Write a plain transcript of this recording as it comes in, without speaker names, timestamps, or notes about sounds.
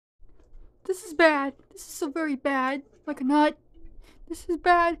This is bad. This is so very bad. Like a nut. This is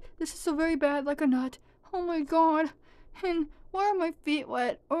bad. This is so very bad. Like a nut. Oh my god. And why are my feet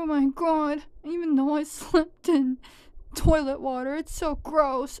wet? Oh my god. Even though I slept in toilet water, it's so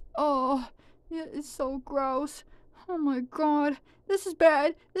gross. Oh, yeah, it's so gross. Oh my god. This is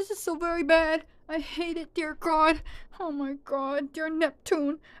bad. This is so very bad. I hate it, dear God. Oh my god, dear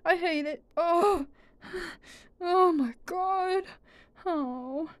Neptune. I hate it. Oh. Oh my god.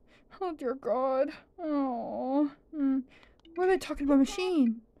 Oh. Oh dear God. Oh. What are they talking about a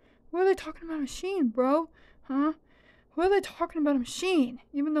machine? What are they talking about a machine, bro? Huh? What are they talking about a machine?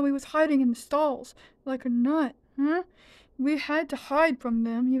 Even though he was hiding in the stalls like a nut, huh? We had to hide from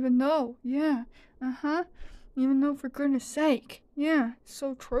them, even though, yeah, uh-huh. Even though, for goodness sake. Yeah,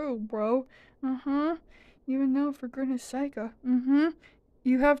 so true, bro. Uh-huh. Even though, for goodness sake,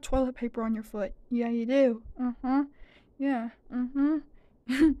 you have toilet paper on your foot. Yeah, you do. Uh-huh. Yeah,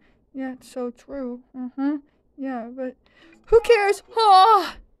 yeah, it's so true. Yeah, but who cares?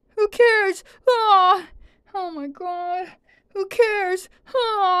 Ah! Who cares? Ah! Oh my god. Who cares?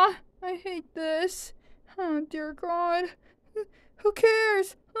 Ah! I hate this. Oh dear God. Who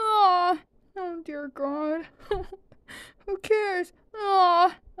cares? Ah! Oh dear God. Who cares?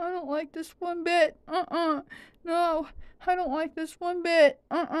 Ah! I don't like this one bit. No, I don't like this one bit.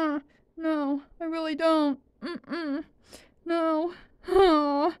 No, I really don't. No.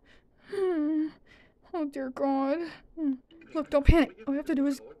 Oh. Oh dear God. Look, don't panic. All we have to do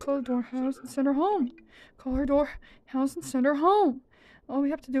is call the door, house, and send her home. Call her door, house, and send her home. All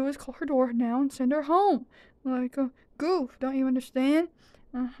we have to do is call her door now and send her home. Like a goof, don't you understand?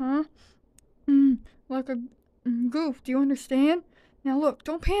 Uh-huh. Like a goof, do you understand? Now look,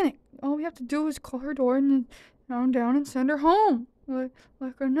 don't panic. All we have to do is call her door and then down and send her home. Like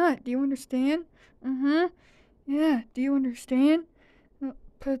a nut, do you understand? Uh-huh. Yeah, do you understand?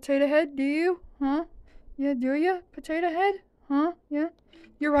 Potato head, do you? Huh? Yeah, do you? Potato head? Huh? Yeah?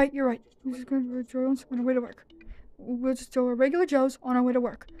 You're right, you're right. We're just going to Joe's on our way to work. We'll just do our regular Joes on our way to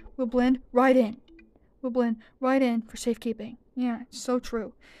work. We'll blend right in. We'll blend right in for safekeeping. Yeah, it's so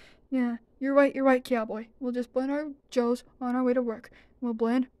true. Yeah, you're right, cowboy. We'll just blend our Joes on our way to work. We'll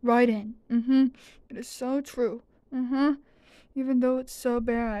blend right in. It is so true. Even though it's so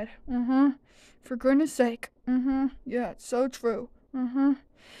bad. For goodness sake. Yeah, it's so true.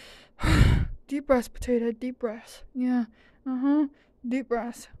 Deep breaths, potato head, deep breaths. Yeah. Deep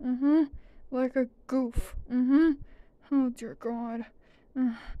breaths. Like a goof. Oh dear God.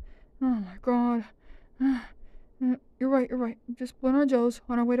 Oh my God. You're right. Just blend our Joes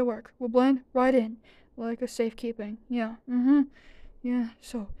on our way to work. We'll blend right in. Like a safekeeping. Yeah. Yeah.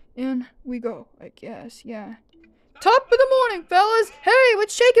 So in we go, I guess. Yeah. Top of the morning, fellas. Hey,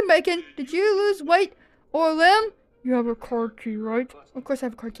 what's shaking, bacon? Did you lose weight or limb? You have a car key, right? Of course I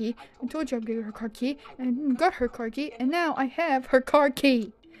have a car key. I told you I'd get her car key, and got her car key, and now I have her car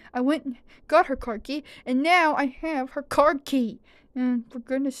key. I went and got her car key, and now I have her car key. And for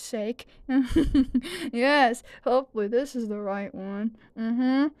goodness sake. Yes, hopefully this is the right one.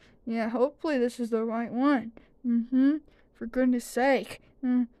 Yeah, hopefully this is the right one. For goodness sake.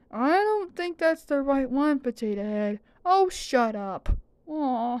 I don't think that's the right one, Potato Head. Oh, shut up.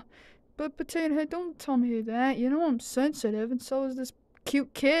 Aw. But Potato Head, don't tell me that. You know I'm sensitive, and so is this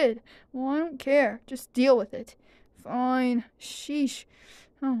cute kid. Well, I don't care. Just deal with it. Fine. Sheesh.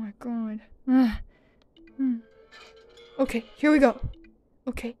 Oh my god. Okay, here we go.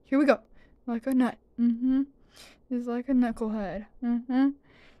 Like a nut. It's like a knucklehead. It's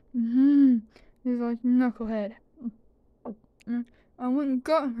like a knucklehead. I went and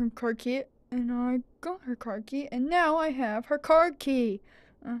got her car key, and I got her car key, and now I have her car key.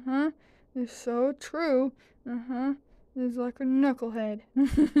 It's so true. It's like a knucklehead.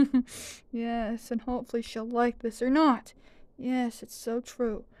 Yes, and hopefully she'll like this or not. Yes, it's so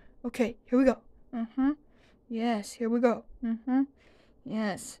true. Okay, here we go. Yes, here we go.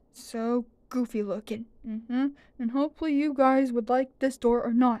 Yes, so goofy looking. And hopefully you guys would like this door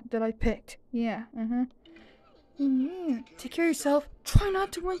or not that I picked. Yeah, Yeah. Take care of yourself. Try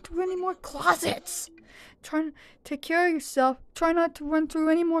not to run through any more closets. Take care of yourself. Try not to run through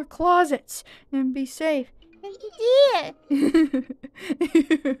any more closets. And be safe. Yeah. Yeah.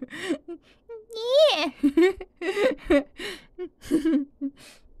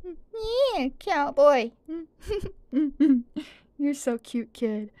 Yeah, cowboy. You're so cute,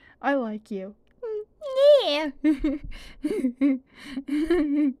 kid. I like you. Yeah. Yeah.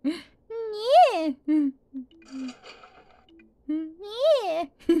 Yeah.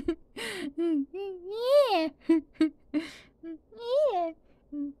 Yeah. Yeah.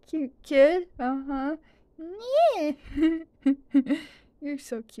 Cute kid. Yeah. You're so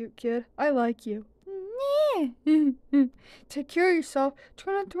so cute, kid. I like you. Take care of yourself.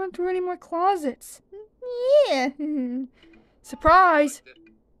 Try not to run through any more closets. Yeah. Surprise.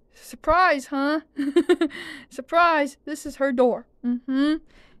 Surprise, huh? Surprise. This is her door.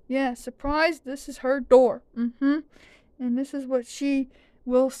 Yeah, surprise. This is her door. And this is what she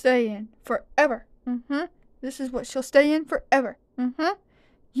will stay in forever. This is what she'll stay in forever.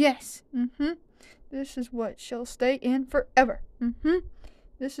 Yes. This is what she'll stay in forever.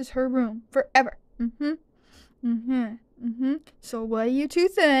 This is her room forever. So what do you two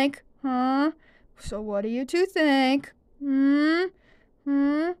think? Huh? So what do you two think? What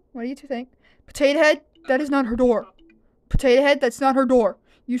do you two think? Potato Head, that is not her door. Potato Head, that's not her door.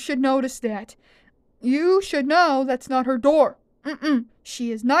 You should notice that. You should know that's not her door.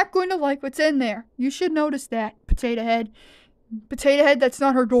 She is not going to like what's in there. You should notice that, Potato Head. Potato Head, that's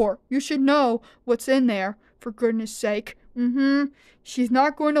not her door. You should know what's in there, for goodness sake. She's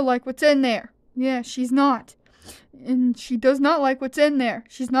not going to like what's in there. Yeah, she's not. And she does not like what's in there.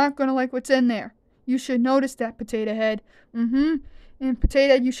 She's not going to like what's in there. You should notice that, Potato Head. And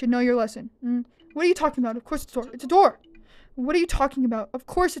Potato Head, you should know your lesson. What are you talking about? Of course it's a door. It's a door. What are you talking about? Of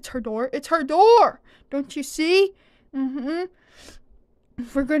course it's her door. It's her door. Don't you see?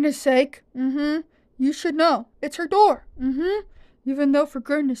 For goodness sake. You should know. It's her door. Even though, for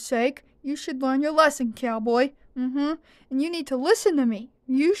goodness sake, you should learn your lesson, cowboy. And you need to listen to me.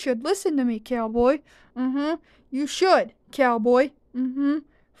 You should listen to me, cowboy. You should, cowboy.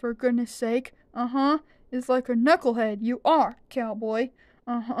 For goodness sake. It's like a knucklehead. You are, cowboy.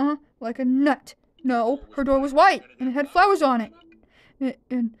 Like a nut. No, her door was white, and it had flowers on it.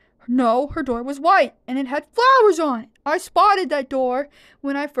 No, her door was white, and it had flowers on it. I spotted that door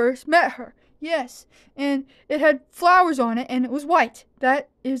when I first met her. Yes, and it had flowers on it, and it was white. That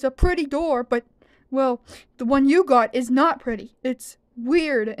is a pretty door, but, well, the one you got is not pretty. It's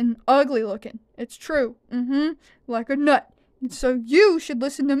weird and ugly looking. It's true. Like a nut. And so you should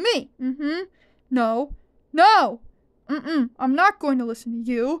listen to me. No. I'm not going to listen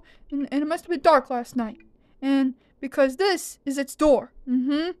to you. And it must have been dark last night. And because this is its door.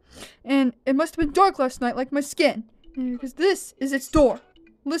 And it must have been dark last night like my skin. And because this is its door.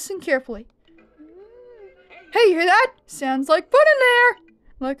 Listen carefully. Hey, you hear that? Sounds like fun in there.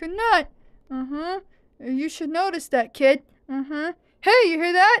 Like a nut. You should notice that, kid. Hey, you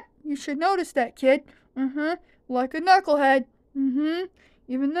hear that? You should notice that, kid. Like a knucklehead.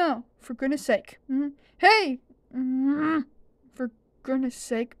 Even though, for goodness sake. Hey! For goodness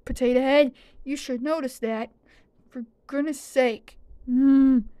sake, Potato Head, you should notice that. For goodness sake.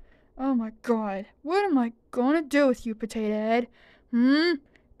 Oh my god. What am I gonna do with you, Potato Head?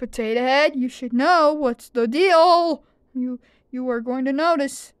 Potato Head, you should know what's the deal. You are going to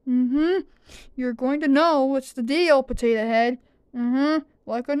notice. You're going to know what's the deal, Potato Head.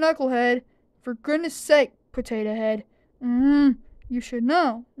 Like a knucklehead. For goodness sake, Potato Head. You should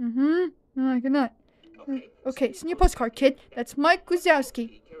know. Like a nut. Okay, send your postcard, kid. That's Mike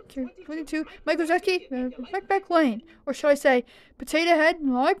Wazowski. 22, Mike Wazowski, Like Lane. Or should I say, Potato Head,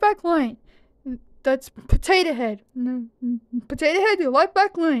 Like Lane. That's Potato Head. Potato Head,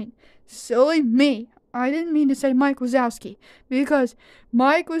 Like Lane. Silly me. I didn't mean to say Mike Wazowski. Because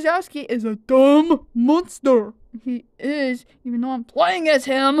Mike Wazowski is a dumb monster. He is, even though I'm playing as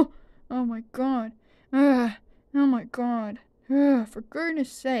him. Oh my god. Oh my god. For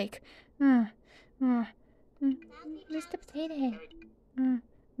goodness sake. Mr. Potato Head.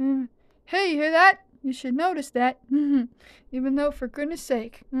 Hey, you hear that? You should notice that. Even though, for goodness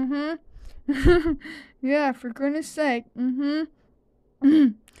sake. Yeah, for goodness sake.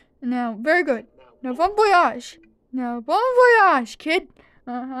 Now, very good. Now, bon voyage. Now, bon voyage, kid.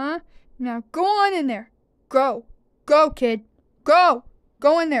 Now, go on in there. Go. Go, kid. Go.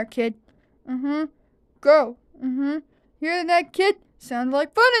 Go in there, kid. Go. Hear that, kid? Sounds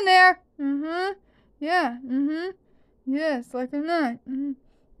like fun in there. Yeah. Yes, like a nut.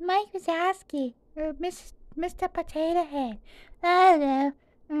 Mike Wazowski. Mr. Potato Head. Hello.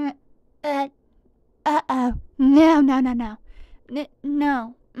 Uh-oh. No.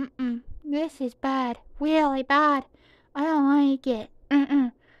 No. This is bad. Really bad. I don't like it.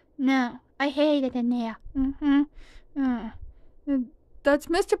 No. I hate it in there. That's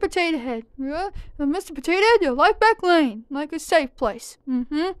Mr. Potato Head. Yeah? Mr. Potato Head, you like back lane. Like a safe place.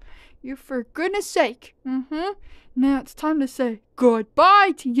 You for goodness sake. Now it's time to say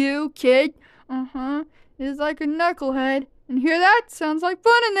goodbye to you, kid. It's like a knucklehead. And hear that? Sounds like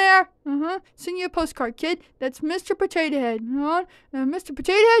fun in there. Send you a postcard, kid. That's Mr. Potato Head. Mr.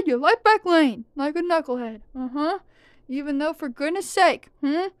 Potato Head, you like back lane. Like a knucklehead. Even though, for goodness sake.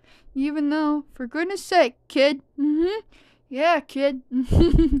 Even though, for goodness sake, kid. Yeah, kid.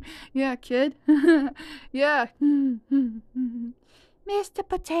 Yeah, kid. Yeah. Mr.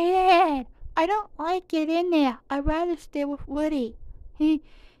 Potato Head, I don't like it in there. I'd rather stay with Woody. He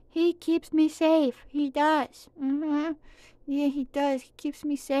keeps me safe. He does. Yeah, he does. He keeps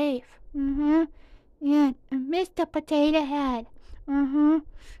me safe. Yeah, Mr. Potato Head.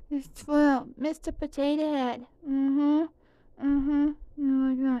 It's well, Mr. Potato Head.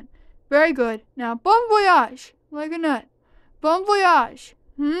 Like that. Very good. Now, bon voyage. Like a nut. Bon voyage.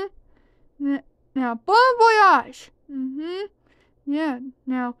 Now, bon voyage. Yeah.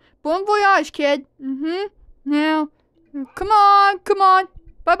 Now, bon voyage, kid. Now, come on.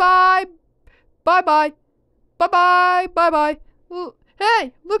 Bye-bye. Bye-bye. Bye-bye. Bye-bye.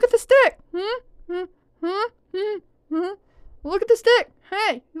 Hey, look at the stick. Look at the stick.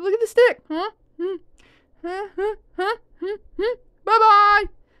 Hey, look at the stick. Bye-bye.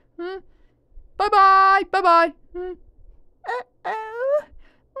 Bye-bye. Bye-bye. Uh-oh.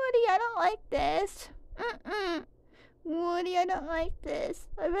 Woody, I don't like this. Woody, I don't like this.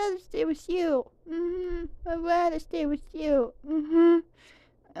 I'd rather stay with you. I'd rather stay with you.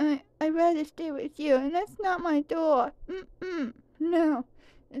 I'd rather stay with you, and that's not my door. No,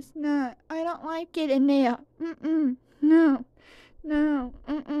 it's not. I don't like it in there. No. No.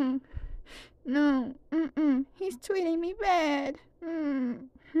 He's treating me bad.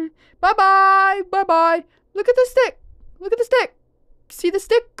 Bye-bye. Bye-bye. Look at the stick. Look at the stick. See the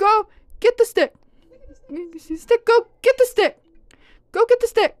stick? Go get the stick. See the stick? Go get the stick. Go get the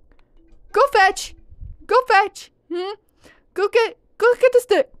stick. Go fetch. Go fetch. Go get the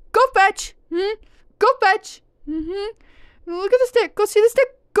stick. Go fetch. Go fetch. Look at the stick. Go see the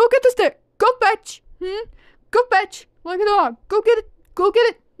stick. Go get the stick. Go fetch. Go fetch. Like a dog. Go get it. Go get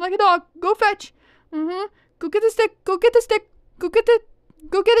it. Like a dog. Go fetch. Go get the stick. Go get the stick. Go get it.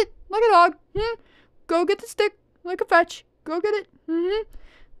 Like a dog. Go get the stick. Like a fetch. Go get it.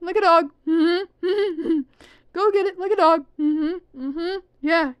 Like a dog. Go get it like a dog.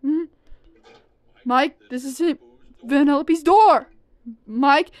 Yeah. Mike, this is Vanellope's door.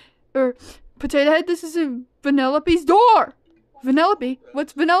 Mike, Potato Head, this is Vanellope's door. Vanellope?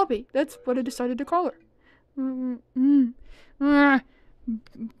 What's Vanellope? That's what I decided to call her.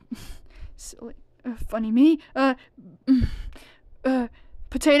 Silly. Funny me.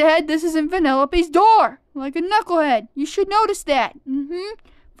 Potato Head, this isn't Vanellope's door. Like a knucklehead. You should notice that.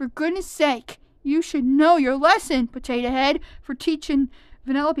 For goodness sake. You should know your lesson, Potato Head, for teaching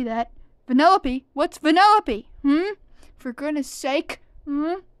Vanellope that. Vanellope? What's Vanellope? For goodness sake.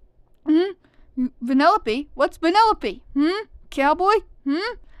 Vanellope? What's Vanellope? Cowboy?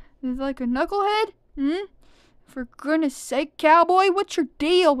 Is like a knucklehead? For goodness sake, Cowboy, what's your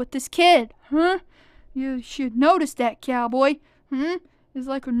deal with this kid? You should notice that, Cowboy. Is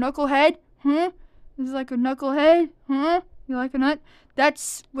like a knucklehead? Is like a knucklehead? You like a nut?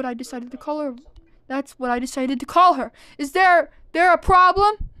 That's what I decided to call her. That's what I decided to call her. Is there a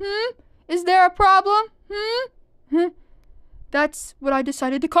problem? Is there a problem? That's what I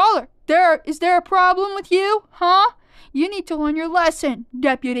decided to call her. Is there a problem with you? Huh? You need to learn your lesson,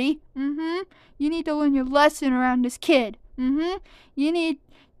 deputy. You need to learn your lesson around this kid. You need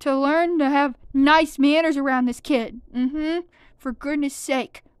to learn to have nice manners around this kid. For goodness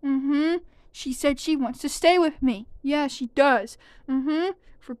sake. She said she wants to stay with me. Yeah, she does.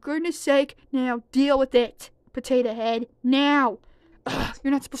 For goodness sake, now deal with it, Potato Head. Now. Ugh,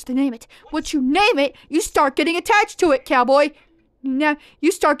 you're not supposed to name it. Once you name it, you start getting attached to it, Cowboy. Now,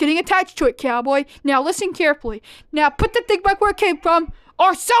 you start getting attached to it, Cowboy. Now, listen carefully. Now, put the thing back where it came from,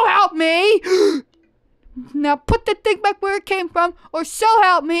 or so help me! Now, put the thing back where it came from, or so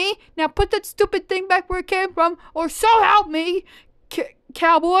help me! Now, put that stupid thing back where it came from, or so help me!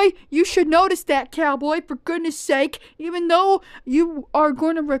 Cowboy, you should notice that, Cowboy, for goodness sake. Even though you are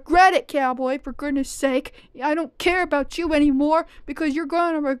going to regret it, Cowboy, for goodness sake. I don't care about you anymore because you're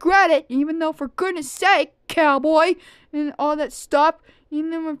going to regret it. Even though, for goodness sake, Cowboy, and all that stuff.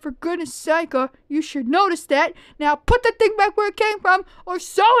 Even though, for goodness sake, you should notice that. Now, put the thing back where it came from, or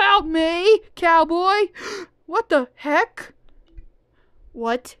so help me, Cowboy. What the heck?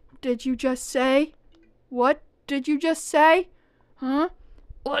 What did you just say? What did you just say? Huh?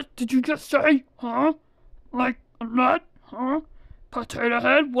 What did you just say? Huh? Like a nut? Huh? Potato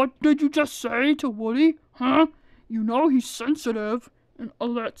Head, what did you just say to Woody? Huh? You know he's sensitive and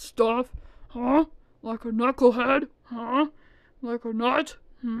all that stuff. Huh? Like a knucklehead? Huh? Like a nut?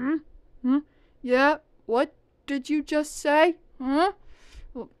 Yeah, what did you just say? Huh?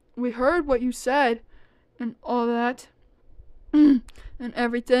 Well, we heard what you said and all that. And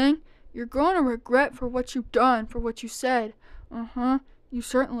everything. You're going to regret for what you've done, for what you said. You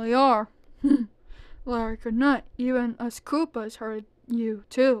certainly are. like a nut. Even us Koopas heard you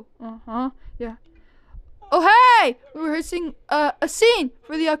too. Yeah. Oh hey! We're rehearsing a scene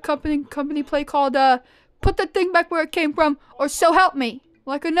for the upcoming company play called Put That Thing Back Where It Came From, or So Help Me,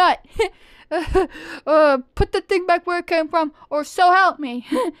 like a nut. Put that thing back where it came from, or so help me.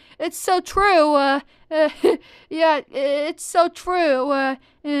 It's so true. Yeah, it's so true.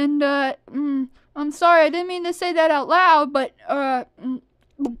 And I'm sorry, I didn't mean to say that out loud, but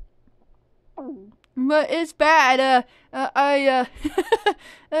it's bad.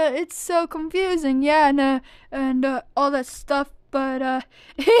 It's so confusing, yeah, and all that stuff. But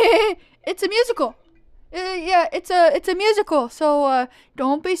it's a musical. Yeah, it's a musical. So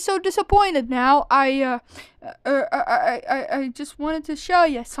don't be so disappointed now. I just wanted to show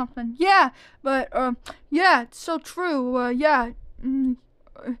you something. Yeah, but yeah, it's so true. Yeah,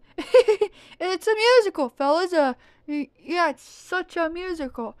 it's a musical, fellas. Yeah, it's such a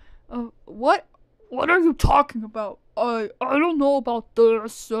musical. What are you talking about? I don't know about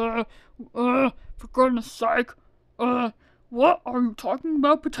this. For goodness sake. What are you talking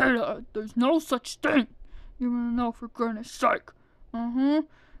about, Potato? There's no such thing. You wanna know, for goodness sake?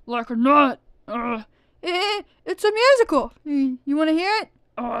 Like a nut. It's a musical. You wanna hear it?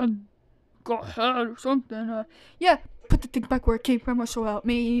 Go ahead or something. Yeah. Put the thing back where it came from, or so help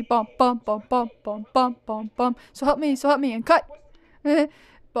me. Bum bum bum bum bum bum bum bum. So help me, and cut. Bum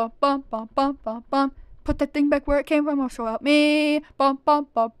bum bum bum bum bum. Put that thing back where it came from, or so help me. Bum bum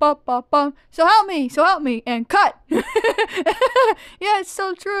bum bum bum bum. So help me, and cut. Yeah, it's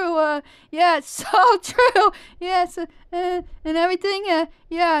so true. Yeah, it's so true. Yes, and everything.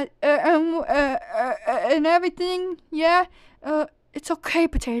 Yeah, and everything. Yeah. It's okay,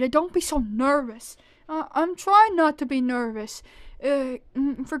 Potato. Don't be so nervous. I'm trying not to be nervous.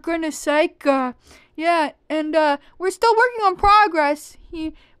 For goodness sake. Yeah, and we're still working on progress.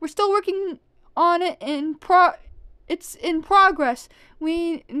 We're still working on it it's in progress.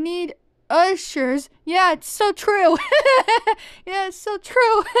 We need ushers. Yeah, it's so true. Yeah, it's so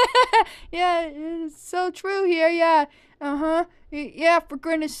true. Yeah, it's so true here. Yeah. Yeah, for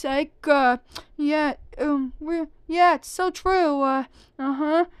goodness sake. Yeah. Yeah, it's so true.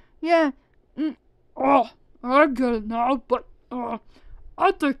 Yeah. Oh, I get it now, but I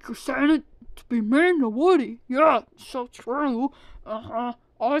think you're saying it to be mean to Woody. Yeah, it's so true.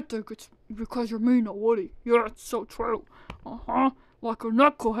 I think it's because you're mean to Woody. Yeah, it's so true. Like a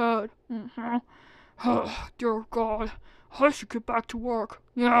knucklehead. Dear God, I should get back to work.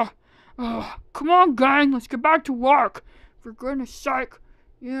 Yeah. Come on, gang, let's get back to work. For goodness sake.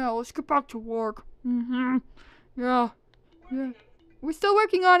 Yeah, let's get back to work. Yeah. Yeah. We're still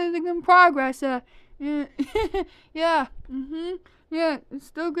working on it in progress. Yeah. Yeah. Yeah, it's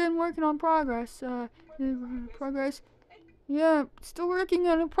still good working on progress. Progress. Yeah, still working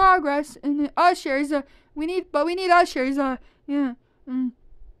on progress. And the ushers, we need ushers. Yeah.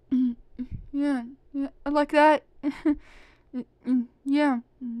 Yeah. Yeah. Like that. Yeah.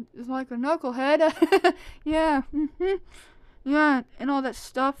 It's like a knucklehead. Yeah. Yeah, and all that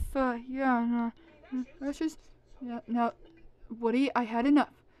stuff. Yeah. And, ushers. Yeah. Now, Woody, I had enough.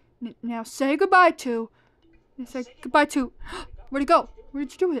 Now say goodbye to. Where'd he go? What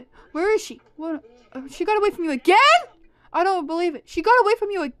did you do with it? Where is she? What? She got away from you again? I don't believe it. She got away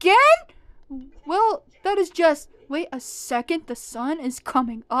from you again? Well, that is just... Wait a second. The sun is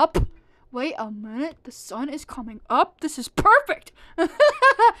coming up. Wait a minute. The sun is coming up. This is perfect.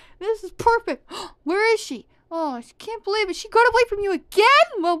 This is perfect. Where is she? Oh, I can't believe it. She got away from you again?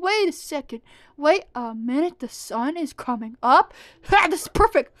 Well, wait a second. Wait a minute. The sun is coming up. Ha, this is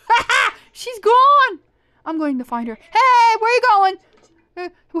perfect. She's gone. I'm going to find her. Hey, where are you going? Hey,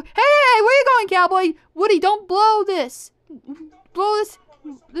 where are you going, cowboy? Woody, don't blow this. Blow this.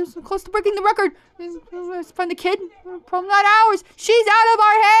 This is close to breaking the record. Let's find the kid. Probably not ours. She's out of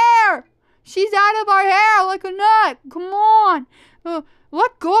our hair. She's out of our hair like a nut. Come on.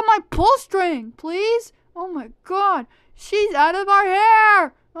 Let go of my pull string, please. Oh, my God. She's out of our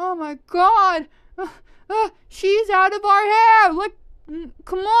hair. Oh, my God. She's out of our hair.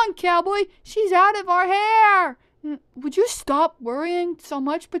 Come on, cowboy. She's out of our hair. Would you stop worrying so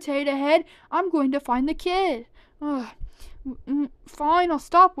much, Potato Head? I'm going to find the kid. Fine, I'll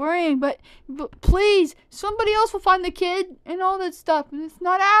stop worrying, but please, somebody else will find the kid and all that stuff. It's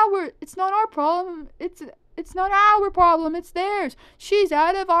not our problem. It's not our problem. It's theirs. She's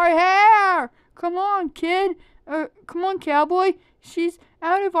out of our hair. Come on, kid. Come on, cowboy. She's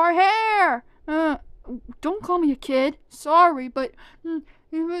out of our hair. Don't call me a kid. Sorry, but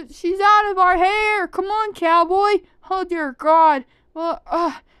she's out of our hair. Come on, cowboy. Oh, dear God. Well,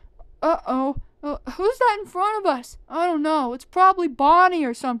 uh-oh. Who's that in front of us? I don't know. It's probably Bonnie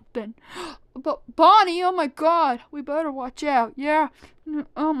or something. But Bonnie, oh my God, we better watch out. Yeah.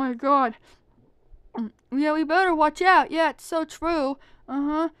 Oh my God. Yeah, we better watch out. Yeah, it's so true.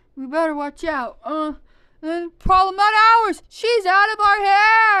 We better watch out. And problem not ours. She's out of our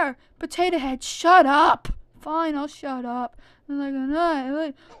hair. Potato Head, shut up. Fine, I'll shut up.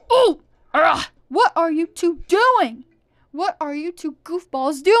 Oh! What are you two doing? What are you two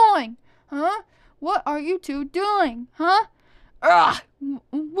goofballs doing? Huh? What are you two doing? Huh?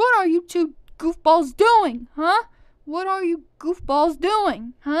 What are you two goofballs doing? Huh? What are you goofballs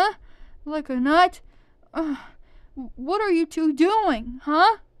doing? Huh? Like a nut? What are you two doing?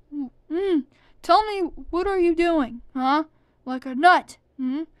 Huh? Tell me, what are you doing? Huh? Like a nut?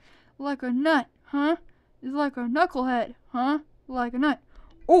 Like a nut? Huh? It's like a knucklehead? Huh? Like a nut?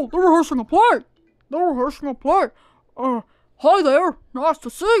 Oh, they're rehearsing a play. They're rehearsing a play. Hi there. Nice to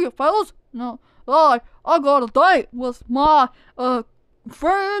see you, fellas. No, I got a date with my,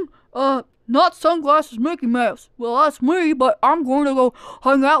 friend, not Sunglasses Mickey Mouse. Well, that's me, but I'm going to go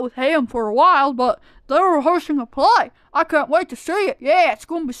hang out with him for a while, but they're rehearsing a play. I can't wait to see it. Yeah, it's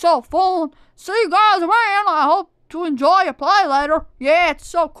going to be so fun. See you guys around. I hope to enjoy your play later. Yeah, it's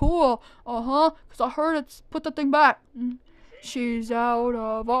so cool. Because I heard it's put the thing back. She's out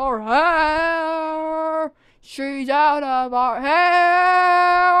of our hair. She's out of our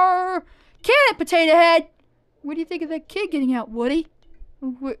hair. Can it, Potato Head? What do you think of that kid getting out, Woody?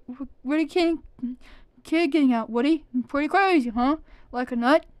 What are you kidding? Kid getting out, Woody? Pretty crazy, huh? Like a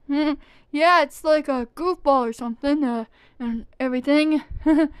nut? Yeah, it's like a goofball or something, and everything.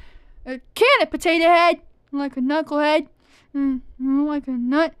 Can it, Potato Head? Like a knucklehead? Like a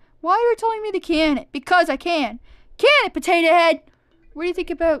nut? Why are you telling me to can it? Because I can. Can it, Potato Head? What do you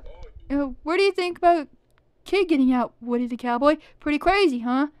think about, kid getting out, Woody the Cowboy? Pretty crazy,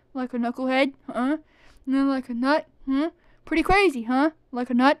 huh? Like a knucklehead, huh? Like a nut, Pretty crazy, huh? Like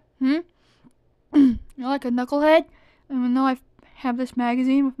a nut, Like a knucklehead? Even though I have this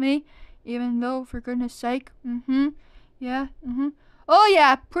magazine with me, even though, for goodness sake, yeah, Oh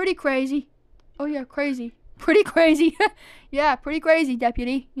yeah, pretty crazy. Oh yeah, crazy. Pretty crazy. Yeah, pretty crazy,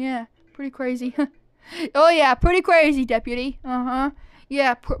 deputy. Yeah, pretty crazy. Oh yeah, pretty crazy, deputy.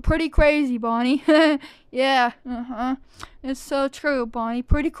 Yeah, pretty crazy, Bonnie. Yeah, It's so true, Bonnie.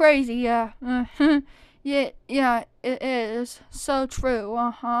 Pretty crazy, yeah. Yeah, it is. So true,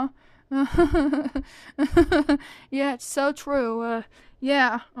 Yeah, it's so true,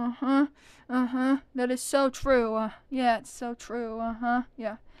 yeah, That is so true, yeah, it's so true,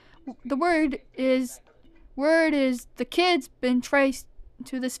 yeah. The word is the kid's been traced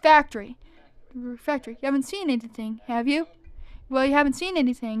to this factory. You haven't seen anything, have you? Well, you haven't seen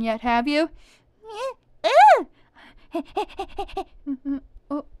anything yet, have you?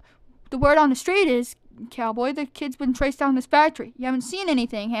 The word on the street is, Cowboy, the kid's been traced down this factory. You haven't seen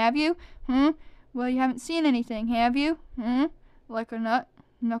anything, have you? Well, you haven't seen anything, have you? Like a nut,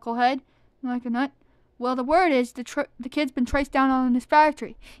 knucklehead, like a nut. Well, the word is the kid's been traced down on this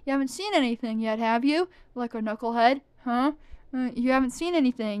factory. You haven't seen anything yet, have you? Like a knucklehead, You haven't seen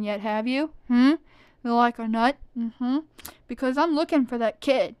anything yet, have you? Like a nut, Because I'm looking for that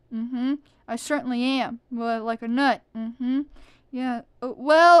kid, I certainly am. Well, like a nut, Yeah. No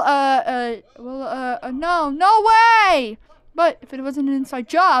way! But if it wasn't an inside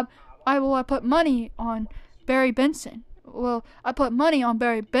job, I put money on Barry Benson. Well, I put money on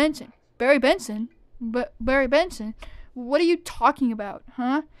Barry Benson. Barry Benson? But Barry Benson? What are you talking about,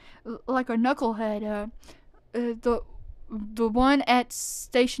 huh? Like a knucklehead, the one at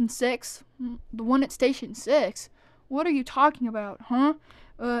Station 6? The one at Station 6? What are you talking about, huh?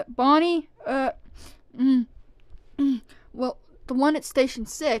 Bonnie? Well, the one at Station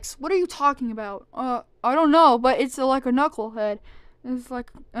 6? What are you talking about? I don't know, but it's like a knucklehead. It's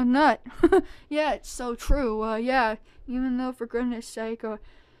like a nut. Yeah, it's so true, yeah. Even though, for goodness sake,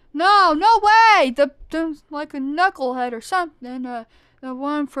 no way! The like a knucklehead or something, the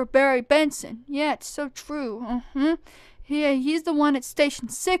one for Barry Benson. Yeah, it's so true, Yeah, he's the one at Station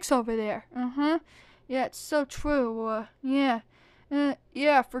 6 over there, Yeah, it's so true, yeah.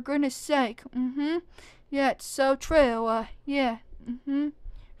 Yeah, for goodness sake, Yeah, it's so true, yeah,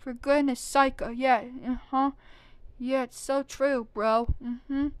 For goodness sake, yeah, Yeah, it's so true, bro,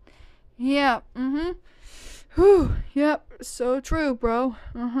 Yeah, Whew, yep, so true, bro,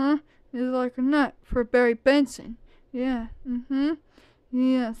 It's like a nut for Barry Benson, yeah,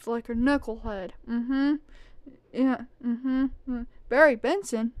 Yeah, it's like a knucklehead, Yeah, Barry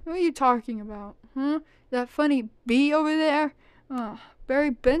Benson? Who are you talking about, That funny bee over there?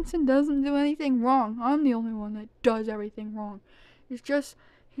 Barry Benson doesn't do anything wrong. I'm the only one that does everything wrong. He's just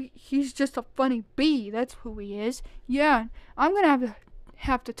a funny bee. That's who he is. Yeah, I'm gonna have to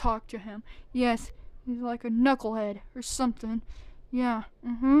have to talk to him. Yes, he's like a knucklehead or something. Yeah,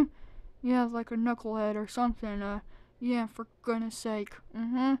 yeah, like a knucklehead or something. Yeah, for goodness sake.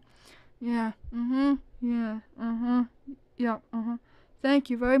 Yeah, yeah, yeah, Thank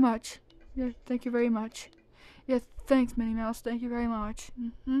you very much. Yeah, thank you very much. Yeah, thanks, Minnie Mouse. Thank you very much.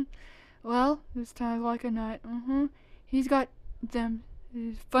 Well, this time like a nut. He's got them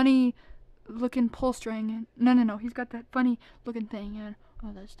funny looking pull string and no, he's got that funny looking thing and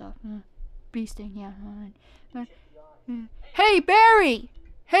all that stuff. Bee sting, yeah. Hey Barry!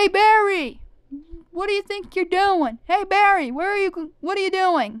 Hey Barry! What do you think you're doing? Hey Barry, what are you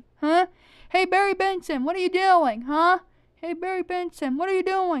doing? Huh? Hey Barry Benson, what are you doing? Huh? Hey Barry Benson, what are you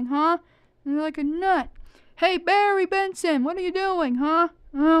doing? Huh? You're like a nut. Hey Barry Benson, what are you doing? Huh?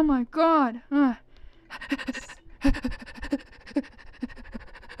 Oh my god.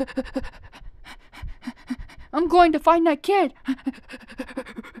 I'm going to find that kid.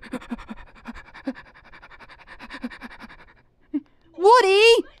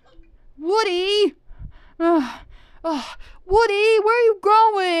 Woody! Woody! Woody, where are you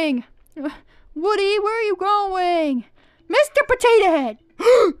going? Woody, where are you going? Mr. Potato Head!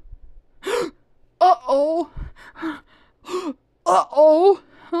 Uh-oh. Uh-oh.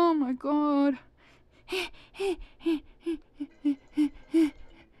 Oh my god.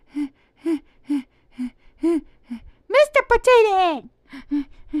 Mr. Potato Head!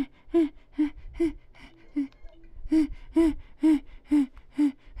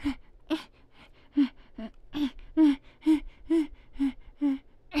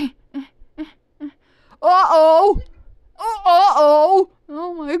 Uh-oh! Uh-oh!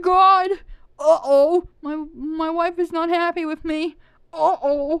 Oh my god! Uh-oh! My wife is not happy with me.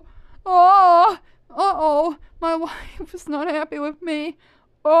 Uh-oh! Oh! Uh-oh! My wife is not happy with me.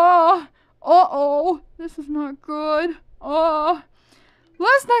 Oh! Uh-oh! This is not good. Oh!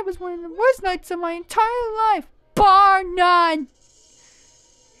 Last night was one of the worst nights of my entire life, bar none.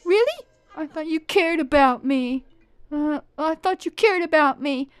 Really? I thought you cared about me. I thought you cared about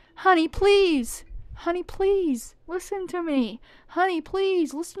me. Honey, please. Honey, please. Listen to me. Honey,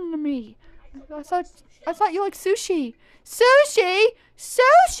 please. Listen to me. I thought you liked sushi. Sushi!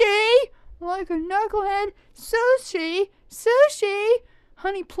 Sushi! Like a knucklehead. Sushi! Sushi!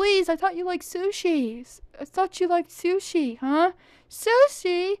 Honey, please. I thought you liked sushi. I thought you liked sushi, huh?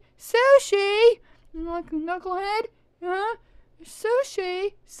 Sushi! Sushi! Like a knucklehead? Huh?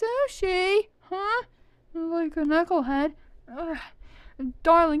 Sushi! Sushi! Huh? Like a knucklehead? Ugh.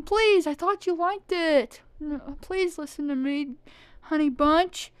 Darling, please, I thought you liked it. Please listen to me, honey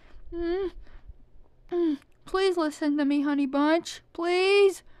bunch. Please listen to me, honey bunch.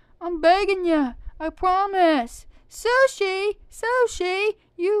 Please. I'm begging you. I promise. Sushi! Sushi!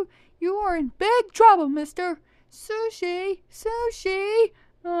 You are in big trouble, mister. Sushi! Sushi!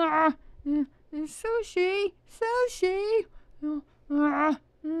 Sushi! Sushi!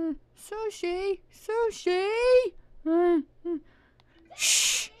 Sushi! Sushi!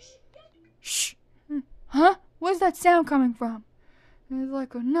 Shh! Shh! Huh? Where's that sound coming from? It's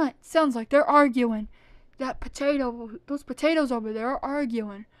like a nut. Sounds like they're arguing. Those potatoes over there are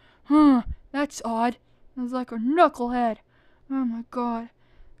arguing. Huh? That's odd. It's like a knucklehead. Oh my god.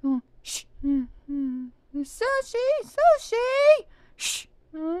 Oh, shh! Sushi! Sushi! Shh!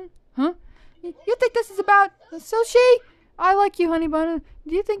 Huh? You think this is about sushi? I like you, honey bun.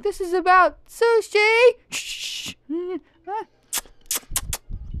 Do you think this is about sushi? Shh!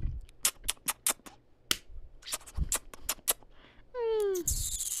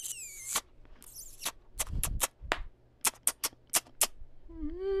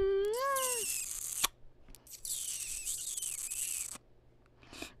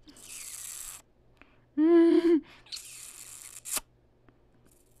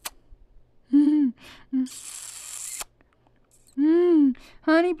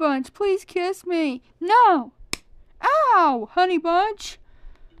 Honey Bunch, please kiss me. No! Ow! Honey Bunch!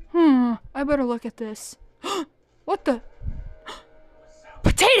 I better look at this. What the?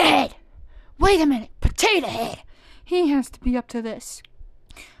 Potato Head! Wait a minute, Potato Head! He has to be up to this.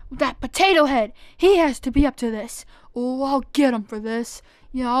 That Potato Head! He has to be up to this. Oh, I'll get him for this.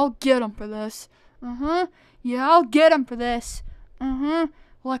 Yeah, I'll get him for this. Yeah, I'll get him for this.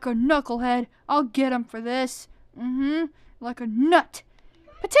 Like a knucklehead. I'll get him for this. Like a nut.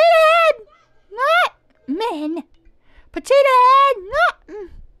 Potato Head! Nut! Men. Potato Head! Nut!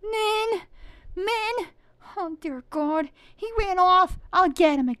 Men. Men. Oh, dear God. He ran off. I'll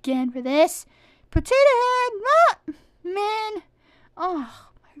get him again for this. Potato Head! Nut! Men. Oh,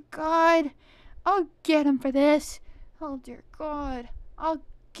 my God. I'll get him for this. Oh, dear God. I'll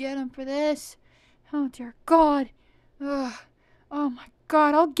get him for this. Oh, dear God. Ugh. Oh, my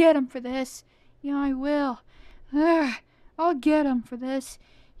God, I'll get him for this. Yeah, I will. I'll get him for this.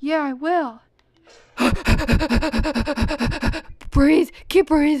 Yeah, I will. Breathe. Keep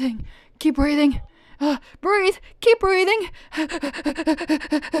breathing. Keep breathing. Breathe. Keep breathing.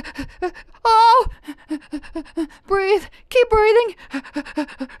 Oh! Breathe. Keep breathing.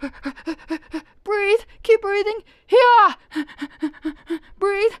 Breathe. Keep breathing. Yeah.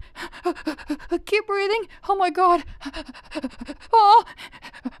 Breathe. Keep breathing. Oh my God. Oh.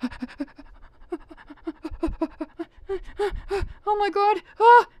 Oh my God.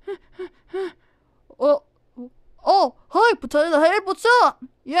 Oh, hi, Potato Head, what's up?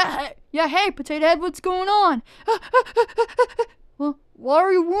 Yeah, hey, Potato Head, what's going on? Well, why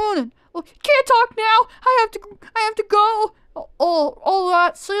are you running? Oh, can't talk now. I have to go. All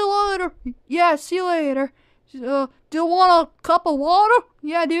right, see you later. Yeah, see you later. Do you want a cup of water?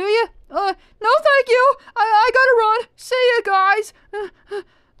 Yeah, do you? No, thank you. I gotta run. See you guys.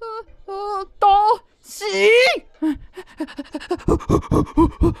 See?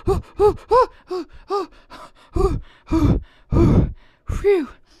 Phew.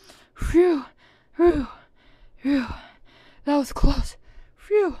 Phew. Phew. Phew. That was close.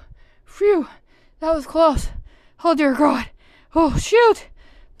 Phew. Phew. That was close. Oh, dear God. Oh, shoot.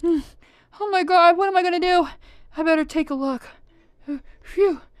 Oh, my God. What am I going to do? I better take a look.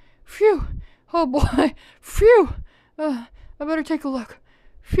 Phew. Phew. Oh, boy. Phew. I better take a look.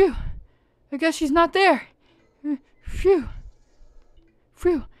 Phew. I guess she's not there. Phew.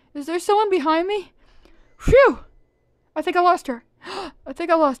 Phew. Is there someone behind me? Phew. I think I lost her. I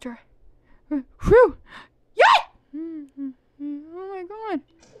think I lost her. Phew. Yeah! Oh my God.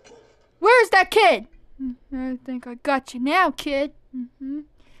 Where's that kid? I think I got you now, kid.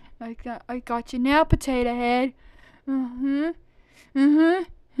 I got you now, Potato Head. I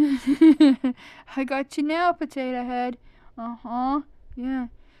got you now, Potato Head. Yeah.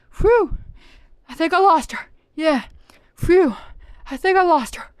 Phew. I think I lost her. Yeah. Phew. I think I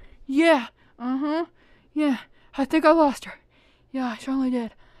lost her. Yeah. Yeah. I think I lost her. Yeah, I certainly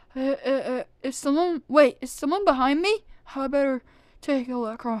did. Is someone behind me? I better take a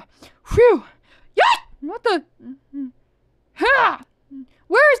look. Phew. Yeah! What the? Ha!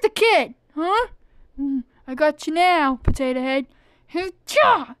 Where's the kid? Huh? I got you now, Potato Head.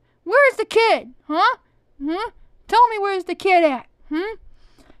 Where's the kid? Huh? Tell me where's the kid at?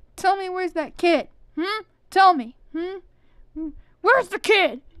 Tell me where's that kid? Tell me. Where's the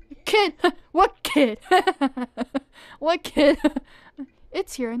kid? Kid? What kid? What kid?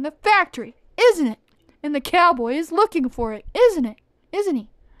 It's here in the factory, isn't it? And the cowboy is looking for it, isn't it? Isn't he?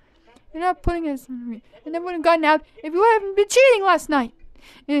 You're not putting it. It never would have gotten out if you hadn't been cheating last night.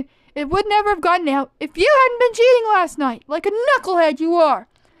 It would never have gotten out if you hadn't been cheating last night, like a knucklehead you are.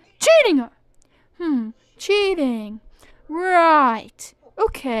 Cheating her. Cheating. Right.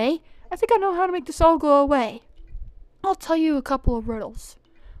 Okay. I think I know how to make this all go away. I'll tell you a couple of riddles.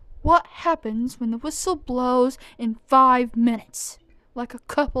 What happens when the whistle blows in 5 minutes? Like a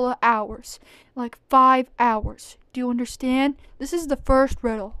couple of hours. Like 5 hours. Do you understand? This is the first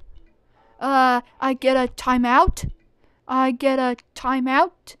riddle. I get a timeout.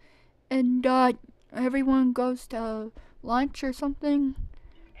 And, everyone goes to lunch or something.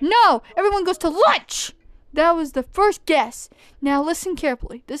 No! Everyone goes to lunch! That was the first guess. Now listen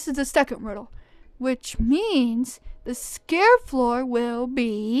carefully. This is the second riddle. Which means the scare floor will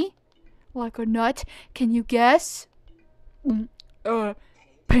be like a nut. Can you guess?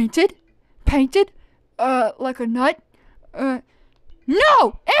 Painted? Like a nut?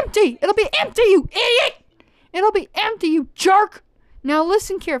 No! Empty! It'll be empty, you idiot! It'll be empty, you jerk! Now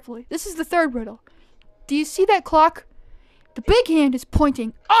listen carefully. This is the third riddle. Do you see that clock? The big hand is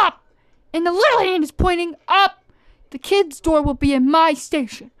pointing up, and the little hand is pointing up. The kid's door will be in my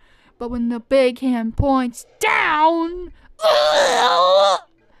station. But when the big hand points down,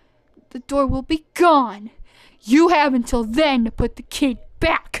 the door will be gone. You have until then to put the kid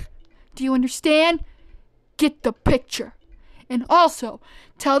back. Do you understand? Get the picture. And also,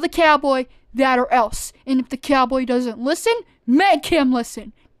 tell the cowboy that or else. And if the cowboy doesn't listen, make him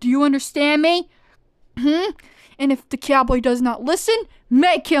listen. Do you understand me? And if the cowboy does not listen,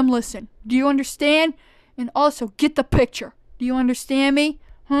 make him listen. Do you understand? And also, get the picture. Do you understand me?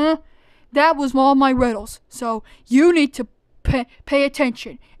 That was all my riddles. So, you need to pay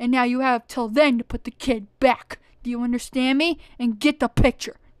attention. And now you have till then to put the kid back. Do you understand me? And get the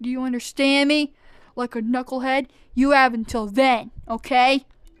picture. Do you understand me? Like a knucklehead, you have until then, okay?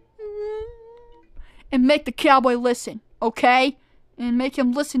 And make the cowboy listen, okay? And make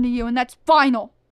him listen to you, and that's final.